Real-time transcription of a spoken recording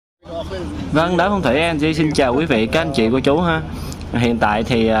Vâng, Đá Phong Thủy LNJ xin chào quý vị, các anh chị, cô chú ha. Hiện tại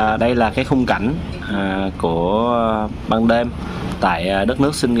thì đây là cái khung cảnh của ban đêm tại đất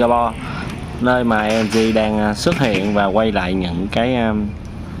nước Singapore, nơi mà LNJ đang xuất hiện và quay lại những cái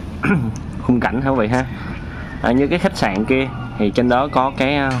khung cảnh hả quý vị ha. Như cái khách sạn kia thì trên đó có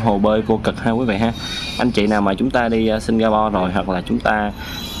cái hồ bơi vô cực ha quý vị ha. Anh chị nào mà chúng ta đi Singapore rồi, hoặc là chúng ta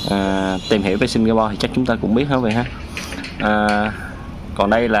tìm hiểu về Singapore thì chắc chúng ta cũng biết hả quý vị ha. Còn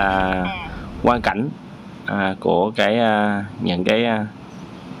đây là quang cảnh của cái những cái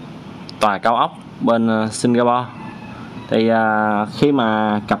tòa cao ốc bên Singapore. Thì khi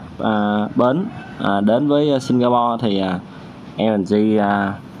mà cặp bến đến với Singapore thì LNJ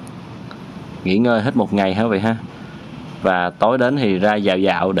nghỉ ngơi hết một ngày hả quý vị ha. Và tối đến thì ra dạo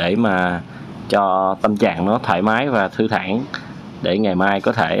dạo để mà cho tâm trạng nó thoải mái và thư giãn, để ngày mai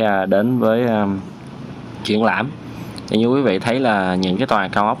có thể đến với triển lãm. Thì như quý vị thấy là những cái tòa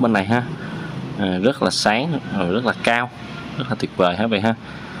cao ốc bên này ha, rất là sáng, rất là cao, rất là tuyệt vời hả vậy ha.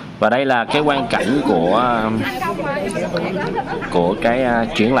 Và đây là cái quang cảnh của cái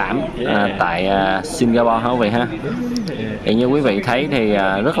triển lãm tại Singapore hả vậy ha. Thì như quý vị thấy thì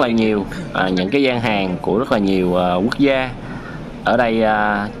rất là nhiều những cái gian hàng của rất là nhiều quốc gia. Ở đây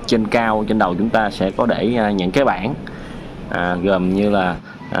trên cao, trên đầu chúng ta sẽ có để những cái bảng gồm như là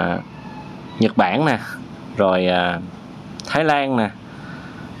Nhật Bản nè, rồi Thái Lan nè,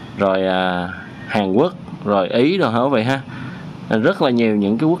 rồi Hàn Quốc, rồi Ý rồi hả vậy ha. Rất là nhiều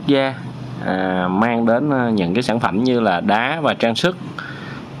những cái quốc gia mang đến những cái sản phẩm như là đá và trang sức.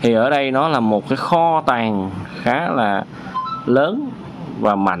 Thì ở đây nó là một cái kho tàng khá là lớn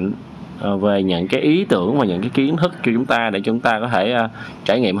và mạnh về những cái ý tưởng và những cái kiến thức cho chúng ta, để chúng ta có thể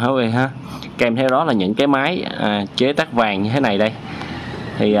trải nghiệm hả vậy ha. Kèm theo đó là những cái máy chế tác vàng như thế này đây.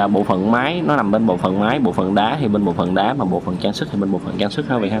 Thì bộ phận máy nó nằm bên bộ phận máy, bộ phận đá thì bên bộ phận đá, mà bộ phận trang sức thì bên bộ phận trang sức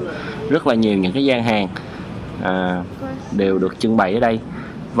hả vậy ha. Rất là nhiều những cái gian hàng đều được trưng bày ở đây.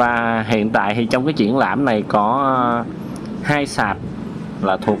 Và hiện tại thì trong cái triển lãm này có 2 sạp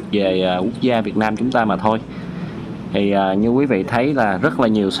là thuộc về quốc gia Việt Nam chúng ta mà thôi. Thì như quý vị thấy là rất là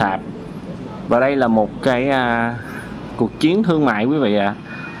nhiều sạp. Và đây là một cái cuộc chiến thương mại quý vị ạ.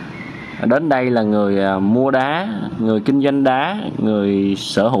 Đến đây là người mua đá, người kinh doanh đá, người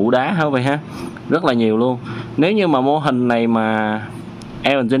sở hữu đá hả vậy ha. Rất là nhiều luôn. Nếu như mà mô hình này mà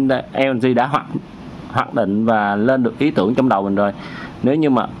LNJ đã hoạch định và lên được ý tưởng trong đầu mình rồi, nếu như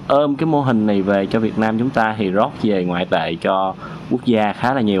mà ôm cái mô hình này về cho Việt Nam chúng ta thì rót về ngoại tệ cho quốc gia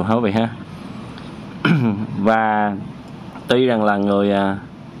khá là nhiều hả vậy ha. Và tuy rằng là người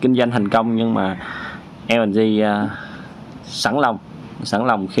kinh doanh thành công, nhưng mà LNJ sẵn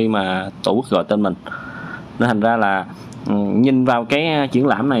lòng khi mà tổ quốc gọi tên mình. Nên thành ra là nhìn vào cái triển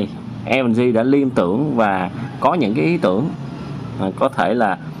lãm này, LNJ đã liên tưởng và có những cái ý tưởng có thể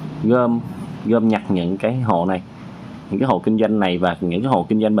là gom nhặt những cái hộ này, những cái hộ kinh doanh này và những cái hộ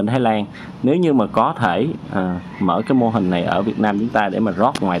kinh doanh bên Thái Lan. Nếu như mà có thể mở cái mô hình này ở Việt Nam chúng ta để mà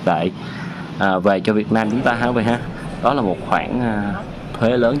rót ngoại tệ về cho Việt Nam chúng ta hả vậy ha. Đó là một khoản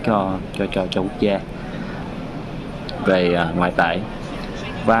thuế lớn cho quốc gia về ngoại tệ.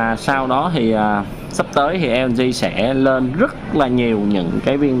 Và sau đó thì sắp tới thì LNJ sẽ lên rất là nhiều những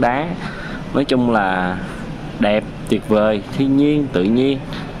cái viên đá, nói chung là đẹp, tuyệt vời, thiên nhiên, tự nhiên,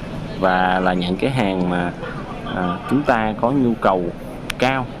 và là những cái hàng mà chúng ta có nhu cầu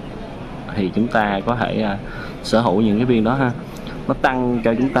cao thì chúng ta có thể sở hữu những cái viên đó ha. Nó tăng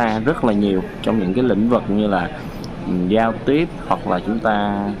cho chúng ta rất là nhiều trong những cái lĩnh vực như là giao tiếp, hoặc là chúng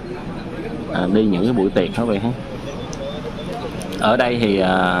ta đi những cái buổi tiệc đó vậy ha. Ở đây thì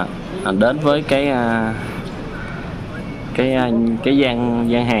đến với cái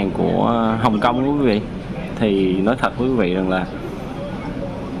gian hàng của Hồng Kông quý vị, thì nói thật với quý vị rằng là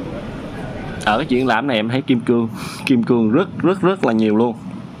ở cái triển lãm này em thấy kim cương rất là nhiều luôn.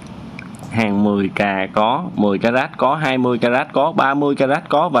 Hàng 10K có, 10 carat có, 20 carat có, 30 carat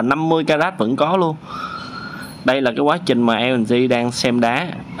có, và 50 carat vẫn có luôn. Đây là cái quá trình mà LNJ đang xem đá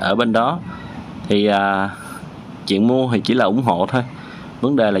ở bên đó. Thì chuyện mua thì chỉ là ủng hộ thôi.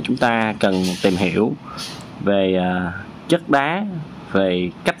 Vấn đề là chúng ta cần tìm hiểu về chất đá, về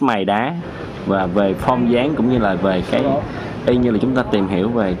cách mài đá, và về form dáng, cũng như là về cái y như là chúng ta tìm hiểu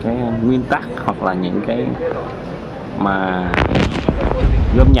về cái nguyên tắc, hoặc là những cái mà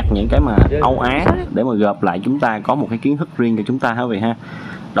gom nhặt những cái mà Âu Á để mà gộp lại, chúng ta có một cái kiến thức riêng cho chúng ta hả vậy ha.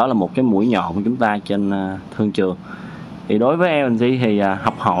 Đó là một cái mũi nhọn của chúng ta trên thương trường. Thì đối với LNJ thì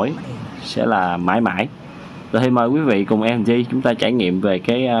học hỏi sẽ là mãi mãi. Rồi thì mời quý vị cùng LNJ chúng ta trải nghiệm về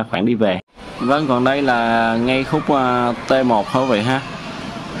cái khoản đi về. Vâng, còn đây là ngay khúc T1 hả vậy ha.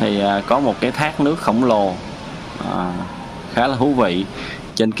 Thì có một cái thác nước khổng lồ khá là thú vị.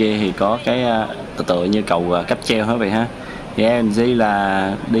 trên kia thì có cái tựa như cầu cáp treo hả vậy ha. Thì LNJ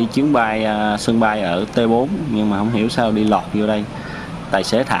là đi chuyến bay sân bay ở T4 nhưng mà không hiểu sao đi lọt vô đây. Tài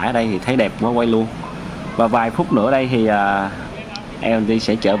xế thả ở đây thì thấy đẹp quá quay luôn. Và vài phút nữa đây thì LNJ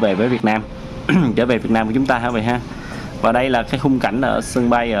sẽ trở về với Việt Nam. Trở về Việt Nam của chúng ta hả vậy ha. Và đây là cái khung cảnh ở sân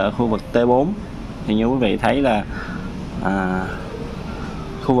bay ở khu vực T4. Thì như quý vị thấy là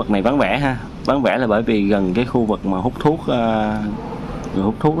khu vực này vắng vẻ ha. Vắng vẻ là bởi vì gần cái khu vực mà hút thuốc người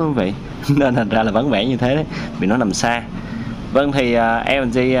hút thuốc đó quý vị. Nên thành ra là vắng vẻ như thế đấy, vì nó nằm xa. Vâng, thì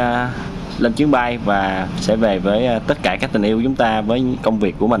LNJ lên chuyến bay và sẽ về với tất cả các tình yêu của chúng ta, với công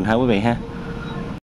việc của mình ha quý vị ha.